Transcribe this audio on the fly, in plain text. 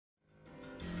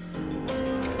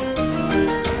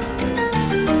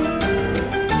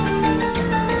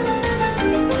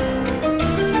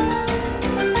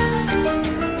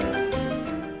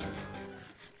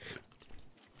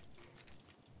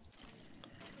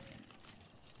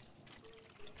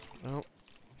Well,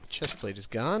 chest plate is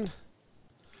gone.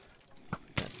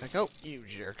 Back out, you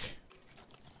jerk.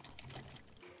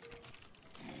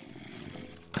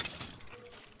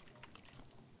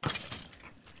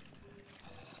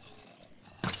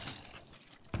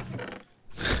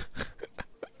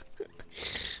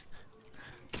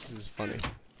 This is funny.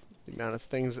 The amount of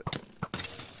things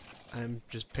I'm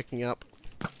just picking up.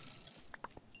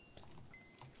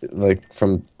 Like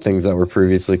from things that were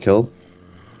previously killed?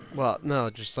 Well, no,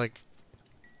 just like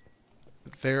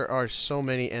there are so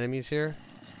many enemies here.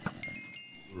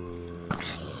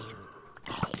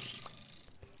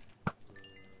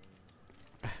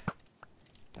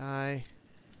 Die.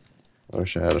 I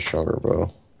wish I had a stronger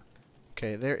bow.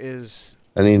 Okay, there is...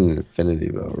 I need an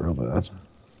infinity bow real bad.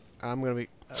 I'm gonna be...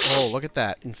 Oh, look at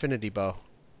that. Infinity bow.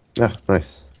 Ah,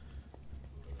 nice.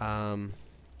 I'm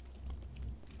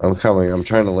coming. I'm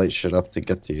trying to light shit up to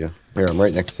get to you. Here, I'm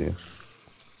right next to you.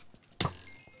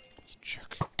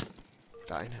 Jerk.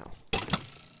 Die now.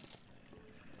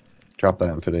 Drop that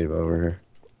infinity bow over here.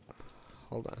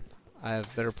 Hold on. I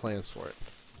have better plans for it.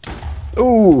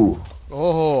 Ooh!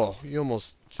 Oh, you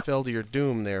almost fell to your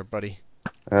doom there, buddy.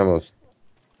 I almost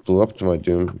blew up to my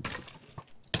doom.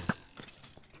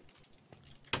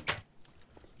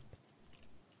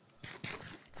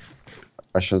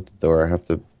 I shut the door. I have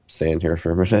to stay in here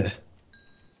for a minute.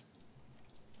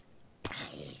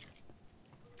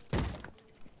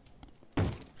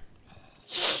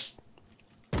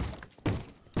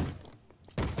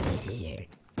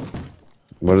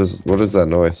 What is that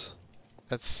noise?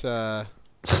 That's,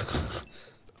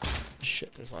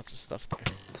 Shit, there's lots of stuff there.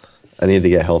 I need to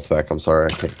get health back. I'm sorry, I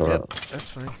can't come out. That's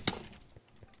fine.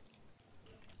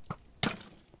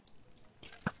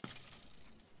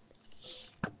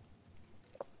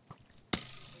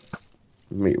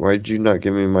 Why did you not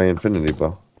give me my infinity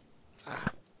bow?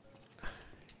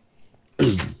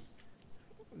 Do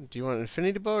you want an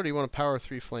infinity bow or do you want a power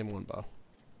 3 flame 1 bow?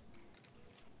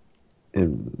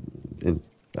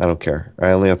 I don't care.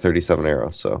 I only have 37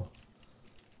 arrows, so.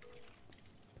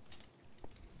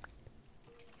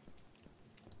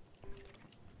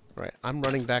 Right, I'm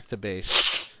running back to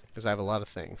base because I have a lot of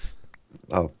things.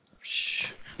 Oh,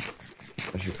 shh.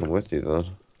 I should come with you then.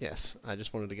 Yes, I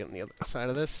just wanted to get on the other side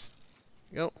of this.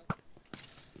 Go.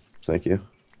 Thank you.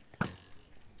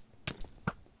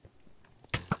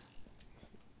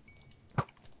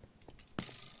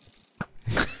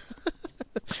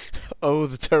 Oh,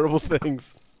 the terrible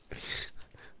things.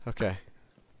 Okay.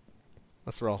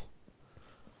 Let's roll.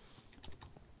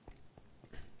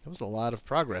 That was a lot of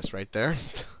progress right there.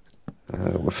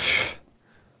 There's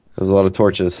a lot of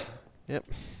torches. Yep.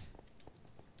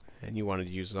 And you wanted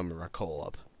to use some of our coal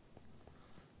up.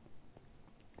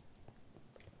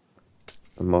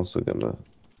 I'm also gonna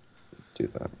do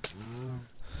that.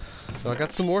 So I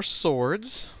got some more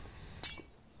swords.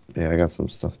 Yeah, I got some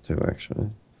stuff too,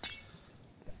 actually.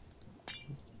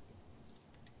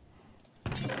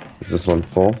 Is this one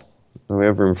full? No, we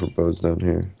have room for bows down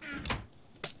here.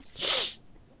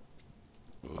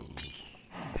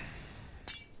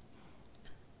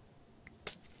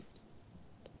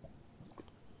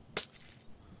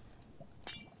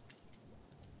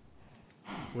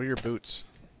 What are your boots?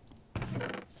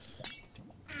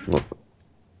 Well,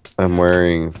 I'm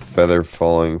wearing feather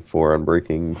falling for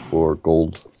unbreaking for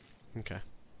gold. Okay.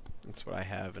 That's what I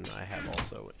have, and I have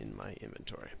also in my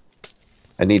inventory.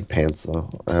 I need pants though.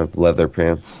 I have leather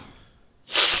pants.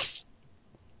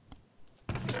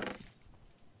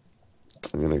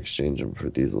 I'm gonna exchange them for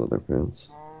these leather pants.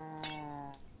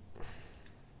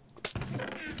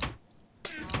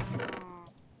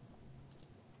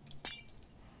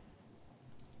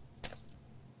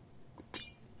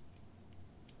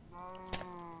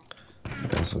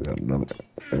 I also got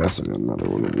another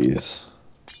one of these.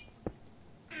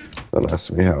 Don't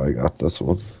ask me how I got this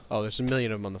one. Oh, there's a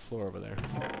million of them on the floor over there.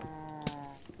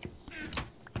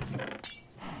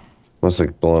 Looks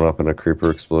like blowing up in a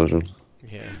creeper explosion.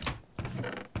 Yeah.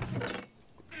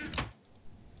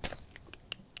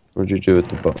 What'd you do with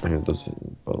the bone? Here, those are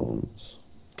the bones.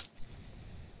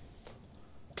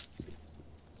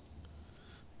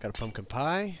 Got a pumpkin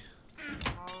pie.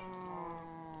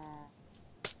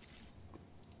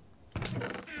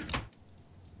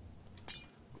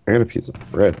 I got a piece of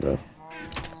bread though.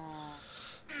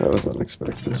 That was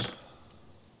unexpected.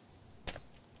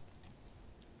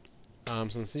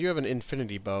 Since you have an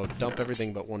infinity bow, dump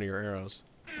everything but one of your arrows.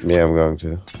 Yeah, I'm going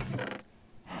to.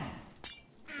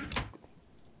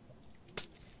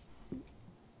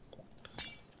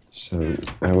 Just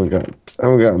I haven't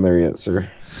gotten there yet, sir.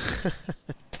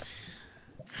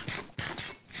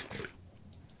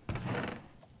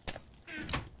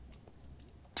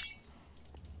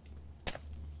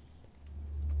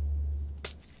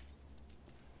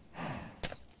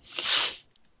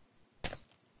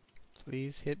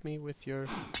 Please hit me with your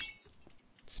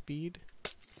speed.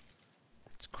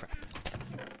 It's crap.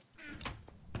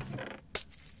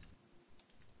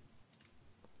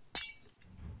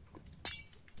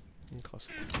 Close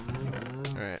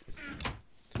enough. Alright.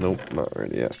 Nope, not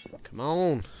ready yet. Come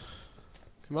on.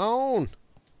 Come on.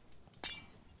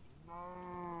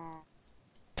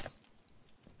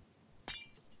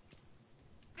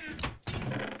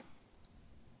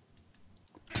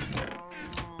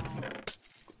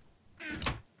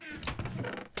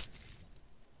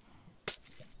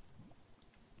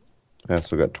 I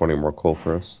still got 20 more coal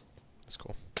for us. That's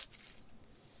cool.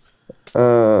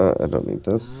 I don't need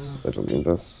this. I don't need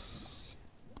this.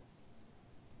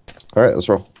 Alright, let's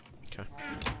roll. Okay.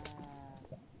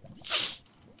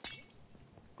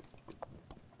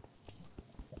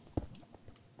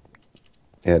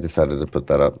 Yeah, I decided to put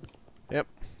that up. Yep.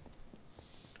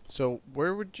 So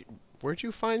where'd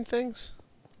you find things?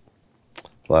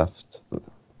 Left.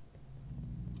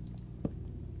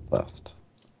 Left.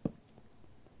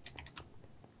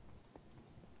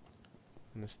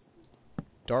 In this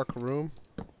dark room?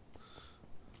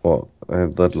 Well, I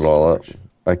had lit it all up.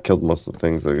 I killed most of the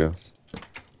things, I guess.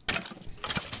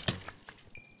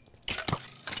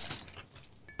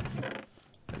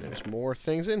 And there's more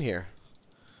things in here.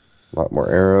 A lot more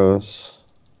arrows.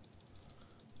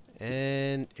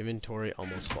 And inventory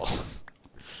almost full.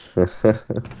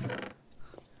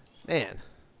 Man.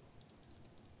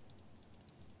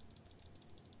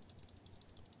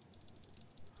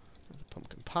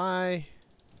 Pumpkin pie.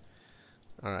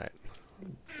 Alright.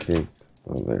 Cake.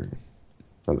 Oh, there.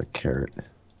 Another carrot.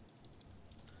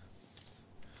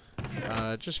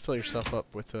 Just fill yourself up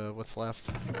with what's left.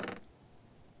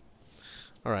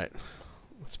 Alright.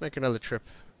 Let's make another trip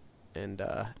and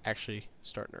actually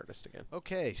start in earnest again.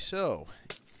 Okay, so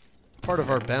part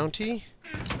of our bounty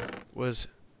was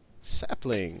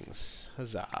saplings.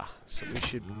 Huzzah. So we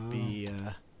should be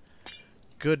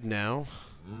good now.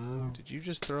 Did you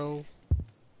just throw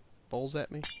bowls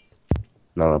at me?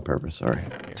 Not on purpose, sorry.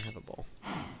 Here, have a bowl.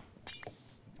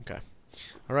 Okay.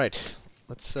 Alright.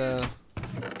 Let's have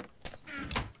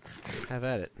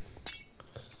at it.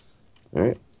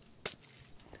 Alright.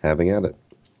 Having at it.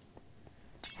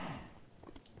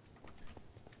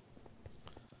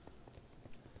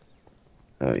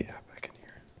 Oh yeah, back in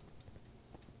here.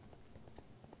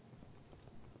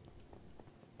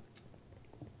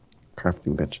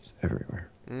 Crafting benches everywhere.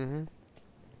 Mm-hmm.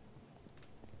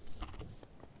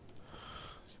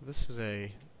 So this is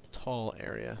a tall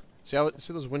area. See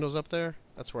those windows up there?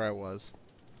 That's where I was.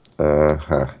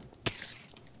 Uh-huh.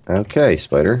 Okay,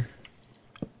 spider.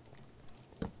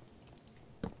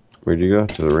 Where'd you go?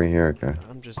 To the right here, okay.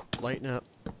 I'm just lighting up.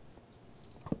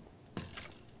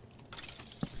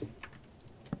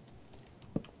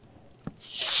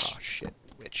 Oh shit,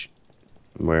 witch.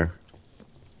 Where?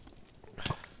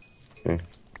 Okay.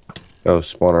 Oh,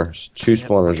 spawners. Two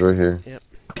spawners right here. Yep.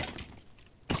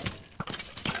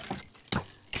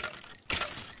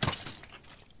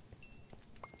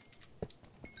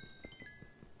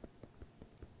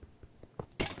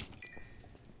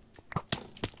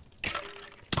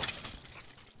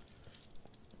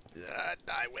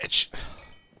 Die, witch.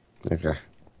 Okay.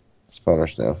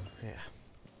 Spawners now. Yeah.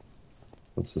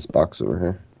 What's this box over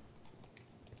here?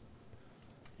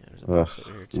 Yeah, there's a box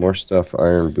over here too. More stuff.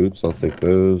 Iron boots. I'll take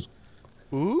those.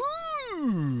 Ooh.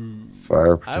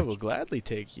 Fire protection. I will gladly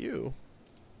take you.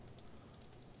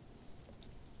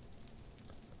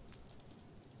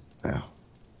 Wow.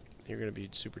 You're gonna be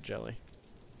super jelly.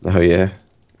 Oh, yeah?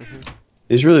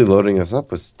 He's really loading us up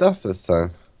with stuff this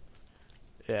time.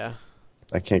 Yeah.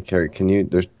 I can't carry. Can you?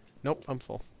 There's. Nope, I'm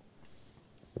full.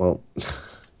 Well,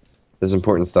 there's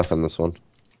important stuff in this one.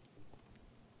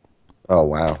 Oh,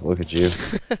 wow. Look at you.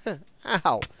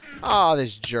 Ow. Oh,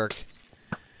 this jerk.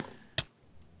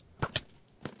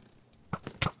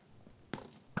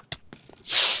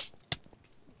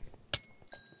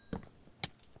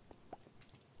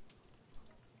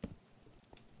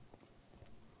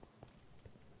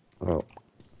 Oh.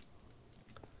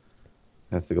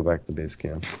 I have to go back to base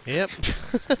camp. Yep.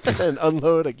 And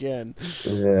unload again.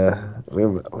 Yeah.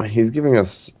 He's giving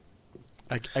us...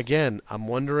 Again, I'm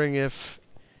wondering if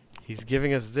he's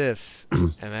giving us this,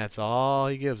 and that's all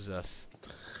he gives us.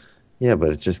 Yeah, but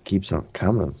it just keeps on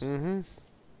coming. Mm-hmm.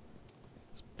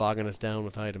 It's bogging us down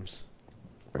with items.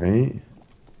 Right?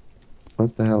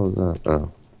 What the hell is that?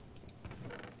 Oh.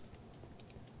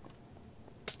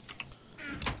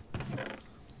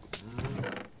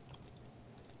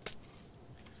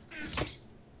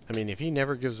 I mean, if he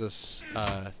never gives us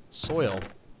soil,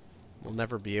 we'll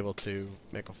never be able to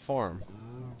make a farm.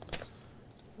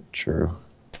 True.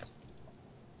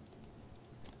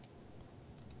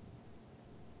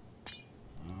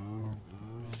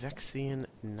 Vexian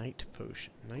Night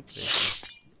Potion. Night Vision.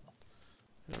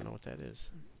 I don't know what that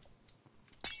is.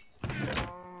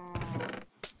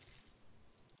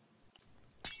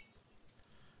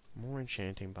 More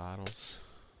enchanting bottles.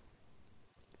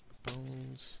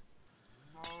 Bones.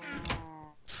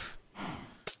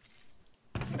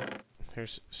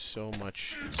 There's so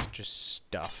much just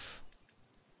stuff.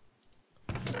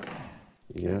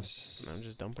 Yes. I'm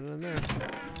just dumping it in there.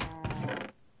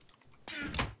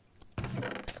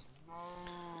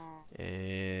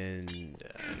 And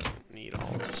I don't need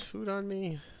all this food on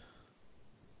me.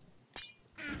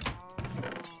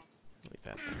 Leave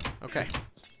that there. Okay.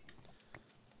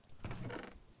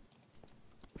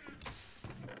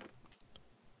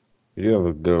 You do have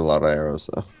a good lot of arrows,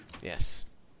 though. Yes.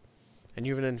 And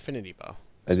you have an infinity bow.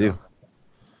 I do.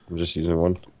 I'm just using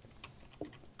one.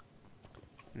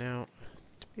 Now,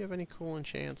 do we have any cool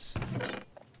enchants?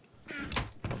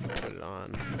 I'll have to put it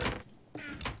on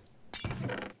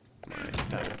my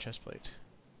diamond chestplate.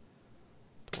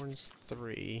 Thorns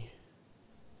 3.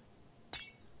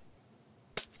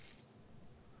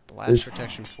 Blast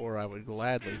protection 4 I would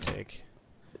gladly take.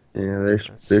 Yeah,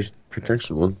 there's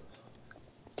protection one.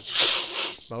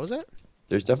 What was it?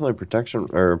 There's definitely protection,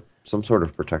 or some sort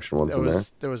of protection ones in there.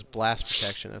 There was blast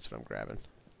protection, that's what I'm grabbing.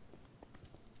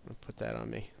 I'm gonna put that on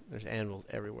me. There's anvils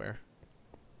everywhere.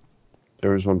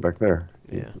 There was one back there.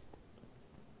 Yeah.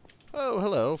 Oh,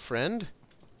 hello, friend.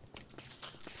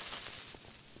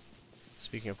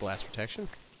 Speaking of blast protection.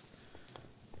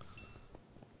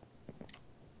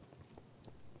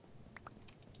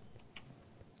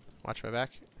 Watch my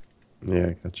back. Yeah,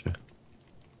 I gotcha.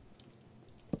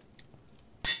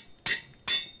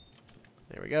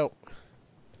 There we go.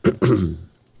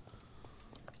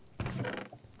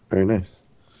 Very nice.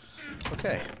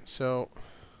 Okay, so...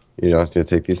 You don't have to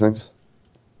take these things?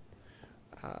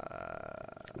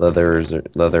 Leather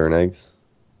and eggs?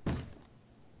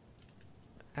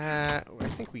 I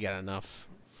think we got enough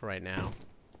for right now.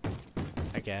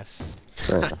 I guess.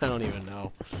 Sure. I don't even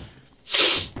know.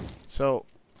 So,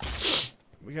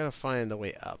 we gotta find the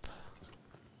way up.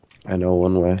 I know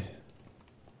one way.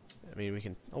 I mean, we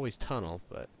can always tunnel,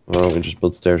 but... Well, we just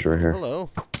build stairs right here. Hello.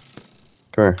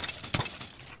 Come here.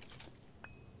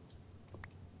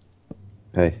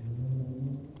 Hey.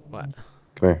 What?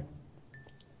 Come here.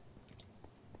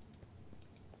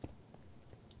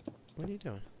 What are you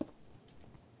doing?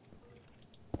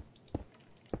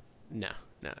 No.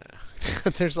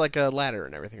 There's like a ladder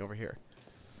and everything over here.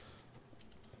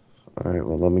 Alright,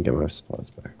 well, let me get my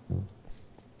supplies back.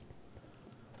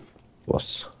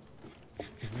 Wuss.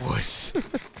 Wuss.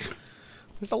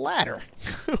 There's a ladder.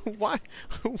 Why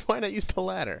not use the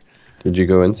ladder? Did you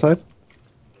go inside?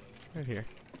 Right here.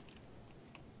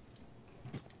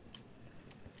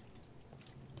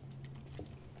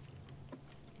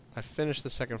 I finished the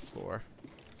second floor.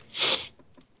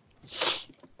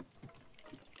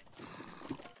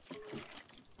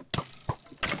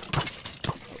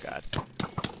 Oh god.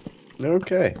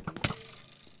 Okay.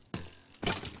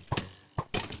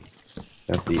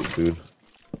 Have to eat food.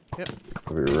 Yep.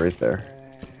 I'll be right there.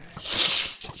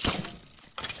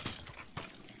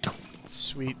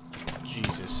 Sweet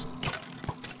Jesus.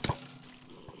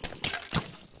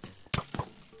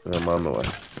 I'm on the way.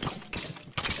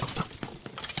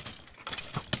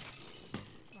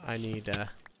 I need a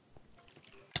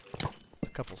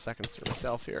couple seconds to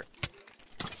myself here.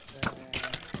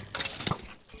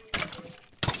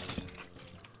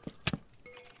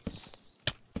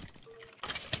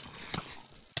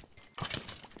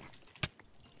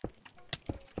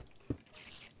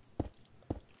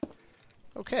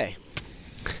 Okay.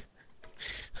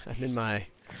 I'm in my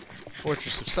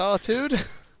Fortress of Solitude.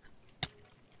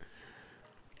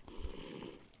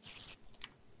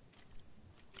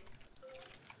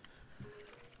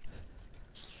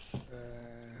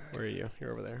 Where are you?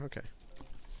 You're over there. Okay.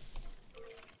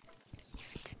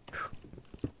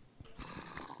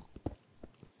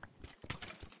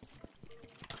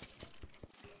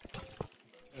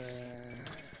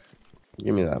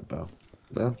 Give me that bow.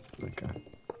 No? Okay.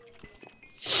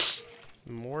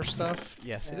 More stuff?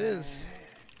 Yes, it is.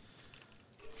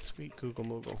 Sweet Google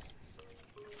Moogle.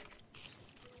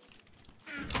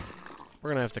 We're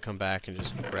gonna have to come back and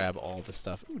just grab all the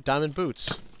stuff. Ooh, diamond boots.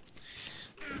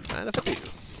 Mind if I do?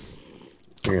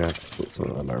 You're gonna have to split some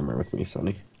of that armor with me,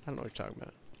 Sonny. I don't know what you're talking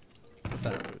about. What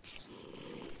diamond boots?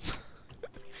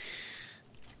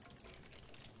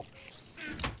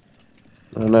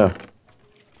 I don't know.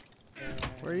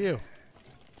 Where are you?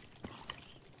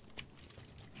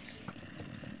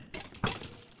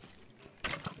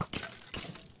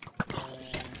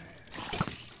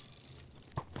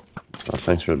 Oh,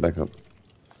 thanks for the backup.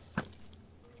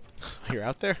 You're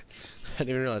out there? I didn't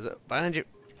even realize it. Behind you.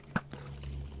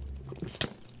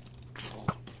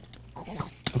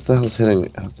 What the hell's hitting me?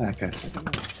 Oh, that guy's hitting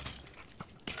me.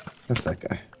 That's that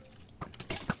guy.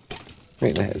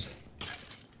 Right in the head.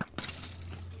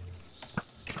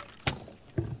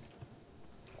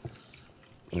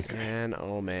 Okay. Man,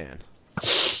 oh man.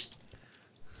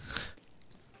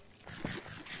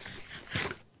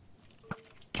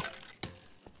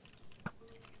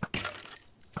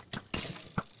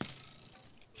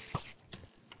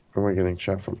 Where am I getting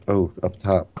shot from? Oh, up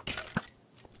top.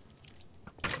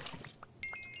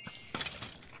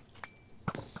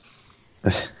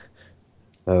 That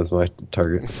was my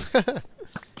target.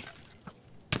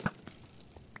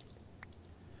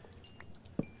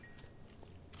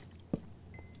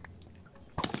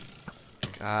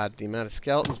 God, the amount of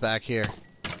skeletons back here.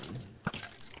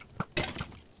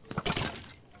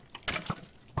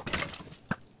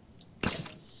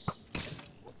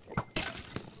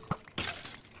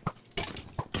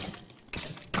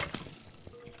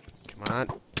 Come on.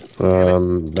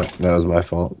 That was my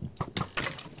fault.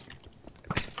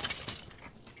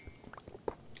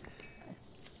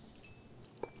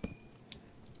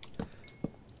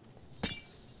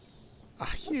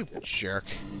 Ah, you jerk.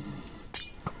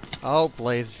 Oh,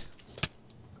 Blaze.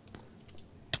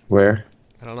 Where?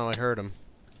 I don't know, I heard him.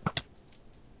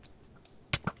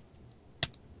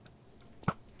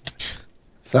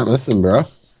 Stop missing, bro.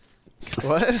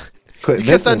 What? Quit You kept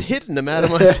missing. on hitting him out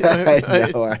of my...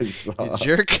 I know, I saw. You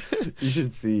jerk. You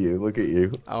should see you. Look at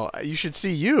you. Oh, you should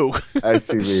see you. I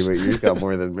see me, but you've got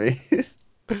more than me.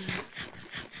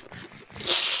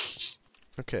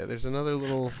 Okay, there's another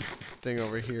little thing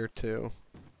over here, too.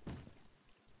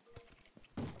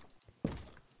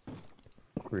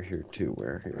 We're here too.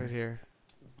 Where here? Right here.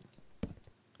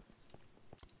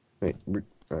 Wait.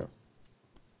 Oh.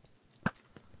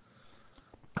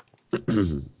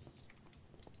 I'm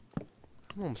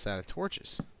almost out of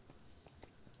torches.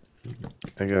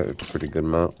 I got a pretty good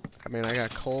amount. I mean, I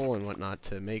got coal and whatnot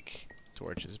to make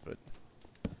torches, but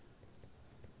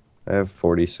I have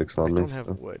 46 I on me. don't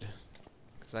have wood.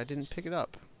 Because I didn't pick it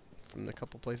up from the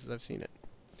couple places I've seen it.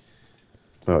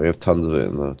 Oh, we have tons of it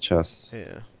in the chest.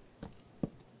 Yeah.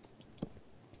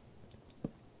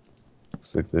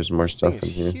 Looks like there's more stuff in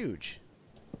here. Huge.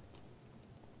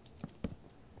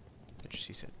 Did you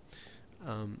see that?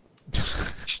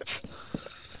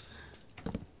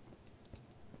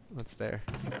 What's there?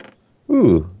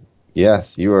 Ooh.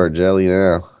 Yes, you are jelly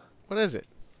now. What is it?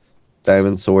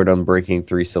 Diamond sword unbreaking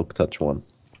 3 silk touch 1.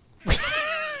 What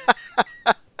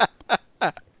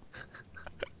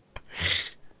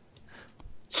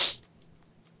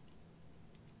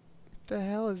the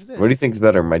hell is this? What do you think's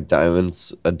better, my a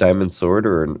diamond sword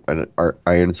or an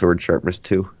iron sword sharpness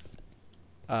 2?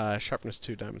 Sharpness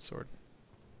 2 diamond sword.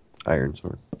 Iron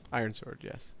sword. Iron sword,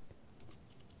 yes.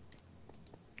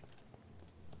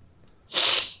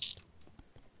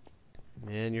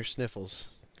 Man, your sniffles.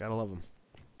 Gotta love them.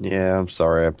 Yeah, I'm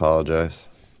sorry. I apologize.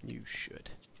 You should.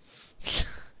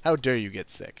 How dare you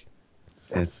get sick?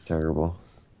 It's terrible.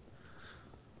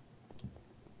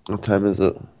 What time is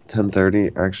it?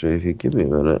 10:30? Actually, if you give me a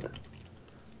minute.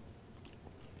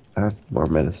 I have more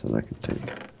medicine I can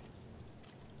take.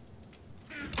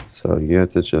 So you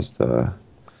have to just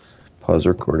pause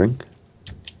recording.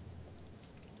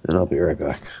 And I'll be right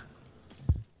back.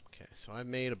 Okay, so I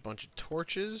made a bunch of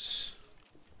torches.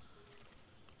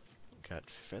 Got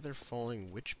feather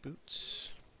falling witch boots.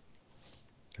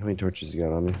 How many torches you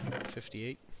got on me?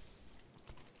 58.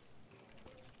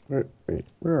 Wait,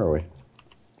 where are we?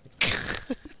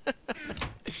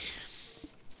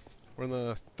 We're on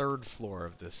the 3rd floor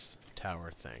of this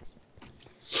tower thing.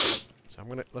 So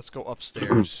let's go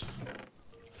upstairs.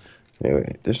 Anyway,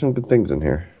 there's some good things in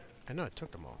here. I know I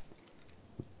took them all.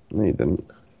 No, you didn't.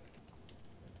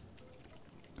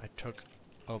 I took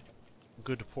a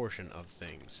good portion of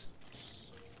things.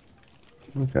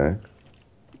 Okay.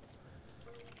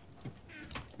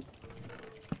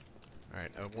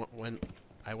 Alright, I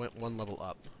went 1 level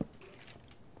up.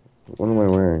 What am I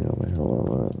wearing? Oh, wait, hold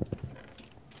on.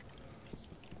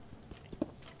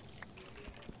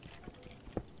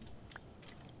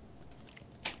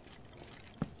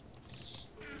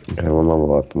 Okay, 1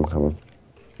 level up. I'm coming.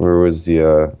 Where was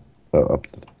the up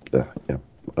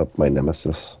up my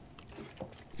nemesis?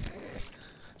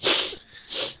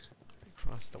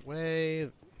 Across the way.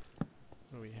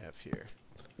 What do we have here?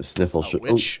 The sniffle.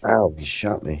 Witch. Oh, ow! He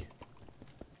shot me.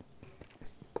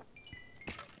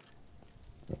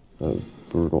 That was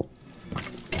brutal.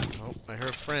 Oh, I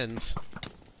heard friends.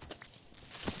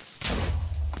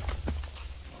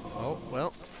 Oh,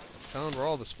 well, found where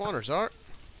all the spawners are.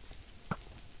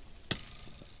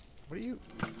 What are you...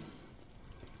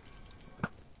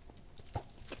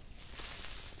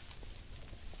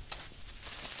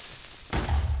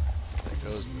 There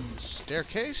goes the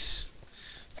staircase.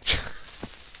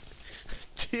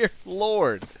 Dear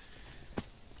Lord.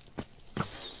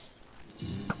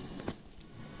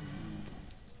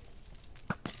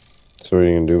 So what are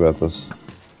you gonna do about this? I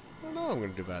don't know what I'm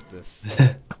gonna do about this.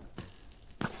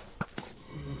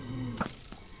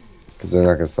 Because they're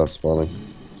not gonna stop spawning.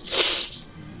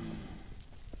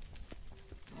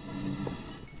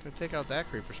 I'm gonna take out that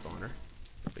creeper spawner,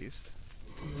 at least.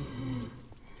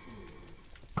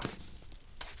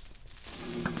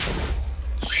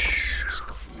 Jesus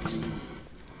Christ.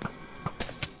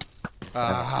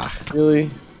 Ah.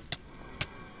 Really?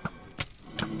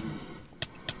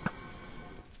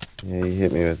 Yeah, you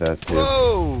hit me with that too.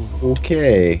 Whoa!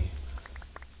 Okay.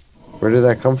 Where did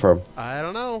that come from? I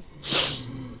don't know.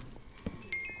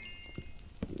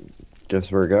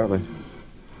 Guess where it got me.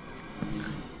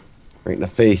 Right in the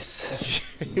face.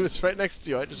 He was right next to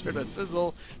you. I just heard a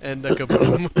sizzle and a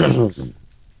kaboom.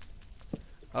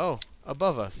 Oh,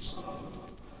 above us.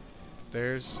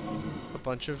 There's a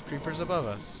bunch of creepers above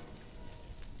us.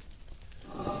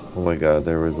 Oh my god,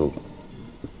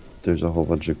 there's a whole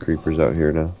bunch of creepers out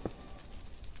here now.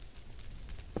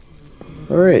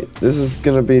 Alright, this is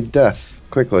gonna be death.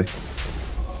 Quickly.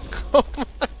 Oh my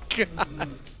god.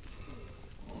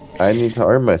 I need to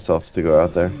arm myself to go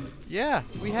out there. Yeah,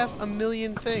 we have a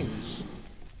million things.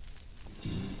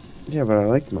 Yeah, but I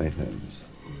like my things.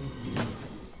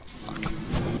 Fuck.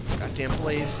 Goddamn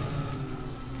blaze.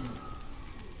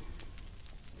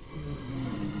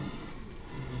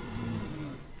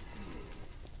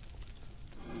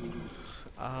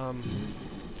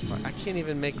 I can't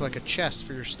even make like a chest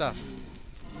for your stuff.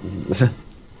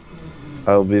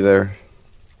 I'll be there.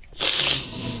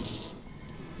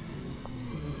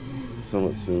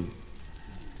 Somewhat soon.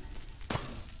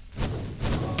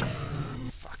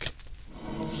 Fuck.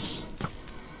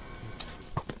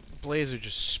 Blaze are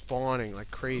just spawning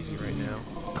like crazy right now.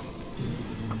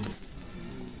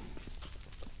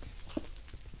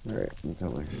 Alright, I'm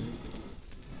coming.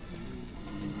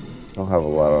 I don't have a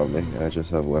lot on me. I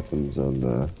just have weapons and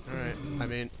Alright, I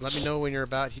mean, let me know when you're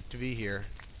about to be here.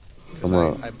 I'm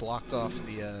Because I blocked off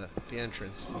the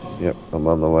entrance. Yep, I'm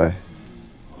on the way.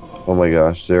 Oh my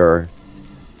gosh, there are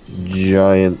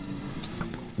giant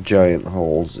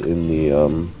holes in the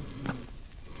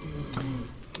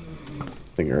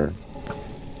thinger.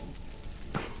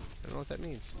 I don't know what that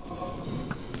means.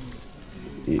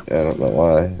 I don't know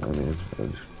why. I mean,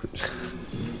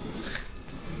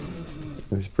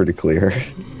 it's pretty clear.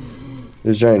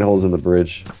 There's giant holes in the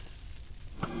bridge.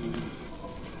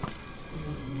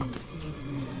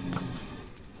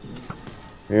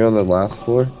 Are you on the last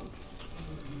floor?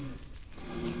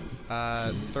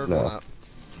 Third No. one up.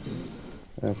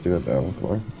 I have to go down the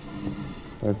floor.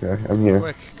 Okay, I'm here.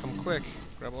 Quick, come quick.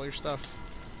 Grab all your stuff.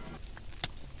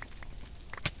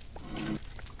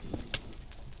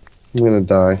 I'm gonna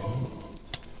die.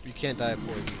 You can't die of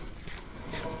poison.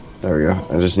 There we go.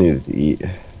 I just needed to eat.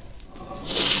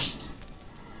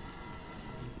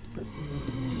 Oh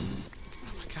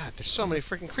my god, there's so many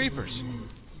freaking creepers.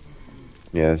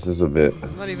 Yeah, this is a bit.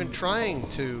 I'm not even trying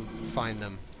to find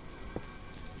them.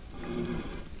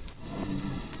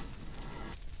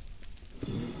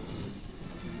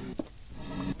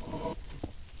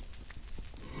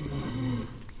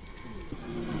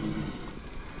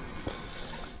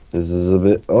 This is a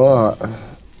bit. Oh.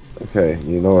 Okay,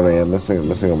 you know what I am missing? I'm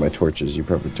missing all my torches. You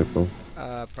probably took them.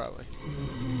 Probably.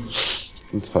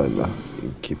 It's fine though. You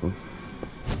can keep them.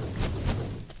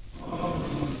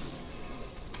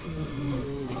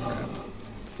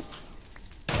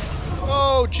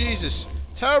 Oh, Jesus.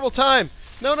 Terrible time.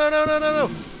 No, no, no, no, no, no.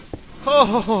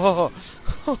 Oh,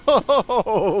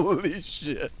 holy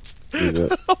shit.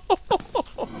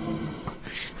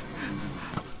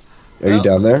 Are you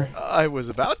down there? I was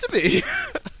about to be.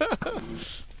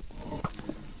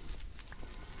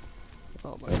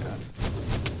 Oh my god.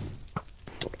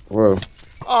 Whoa.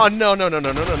 Oh no no no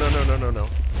no no no no no no no no.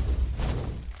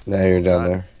 Now you're down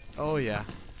there. Oh yeah.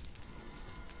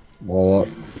 Wall up.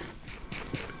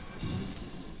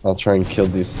 I'll try and kill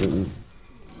these things.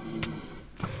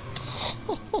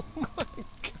 Oh my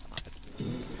god.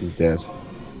 He's dead.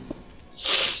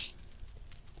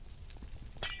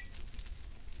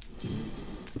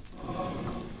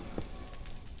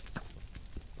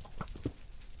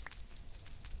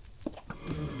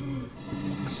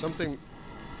 Something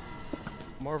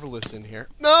marvelous in here.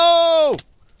 No!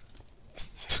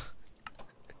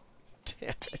 Damn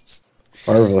it.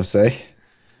 Marvelous, eh?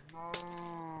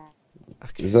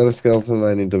 Okay. Is that a skeleton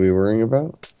I need to be worrying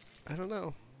about? I don't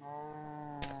know.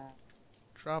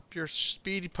 Drop your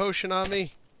speedy potion on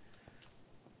me.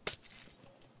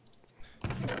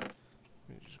 Let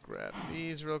me just grab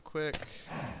these real quick.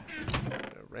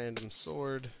 A random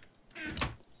sword.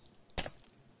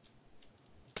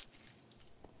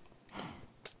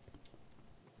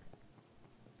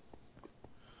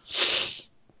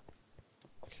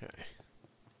 Okay.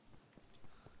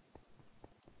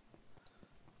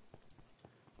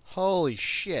 Holy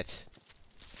shit.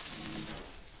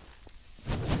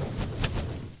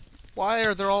 Why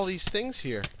are there all these things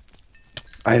here?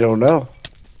 I don't know.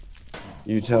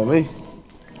 You tell me.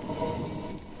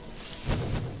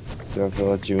 Do I have to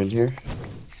let you in here?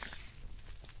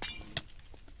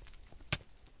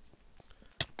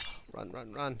 Run,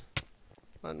 run, run.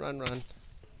 Run, run, run.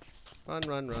 Run,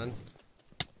 run, run.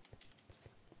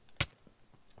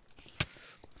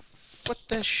 What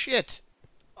the shit?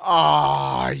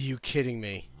 Ah, are you kidding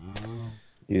me?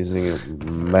 Using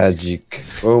magic.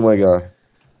 Oh my god.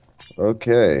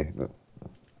 Okay.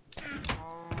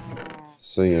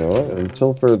 So you know what?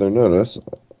 Until further notice,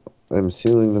 I'm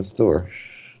sealing this door.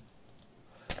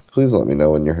 Please let me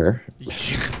know when you're here.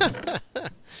 And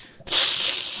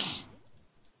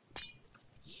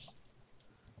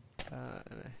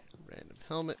a random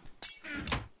helmet.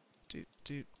 Doot,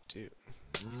 doot, doot.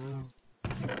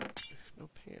 No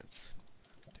pants.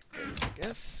 Take those, I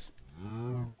guess.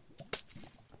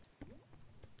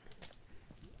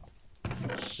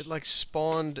 It like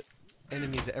spawned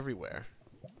enemies everywhere.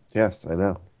 Yes, I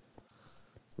know.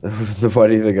 Why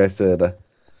do you think I said,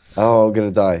 oh, I'm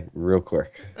gonna die real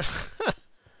quick?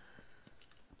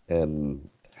 And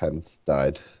hence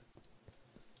died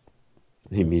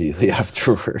immediately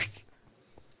afterwards.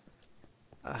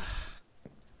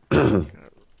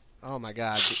 Oh my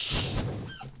god.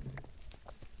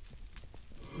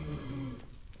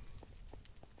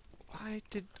 Why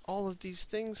did all of these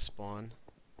things spawn?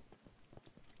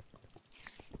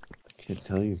 I can't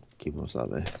tell you,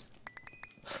 Kimo-sabe.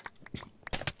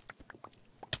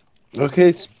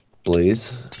 Okay,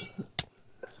 please.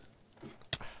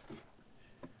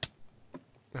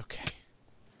 Okay.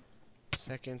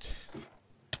 Second.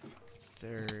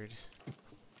 Third.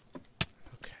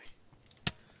 Okay.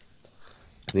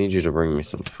 I need you to bring me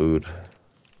some food.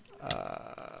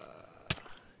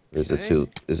 Or is it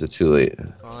too late?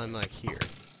 Well, I'm like here.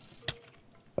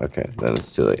 Okay, then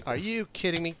it's too late. Are you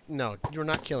kidding me? No, you're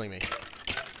not killing me.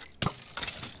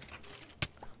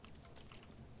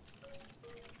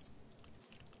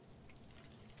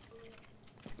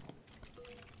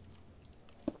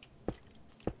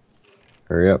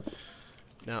 Hurry up.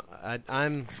 No,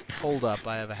 I'm hold up.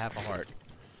 I have a half a heart.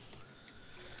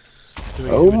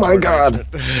 Oh my god!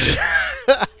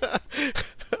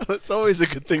 That's always a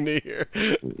good thing to hear.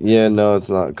 Yeah, no, it's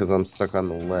not, because I'm stuck on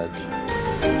the ledge.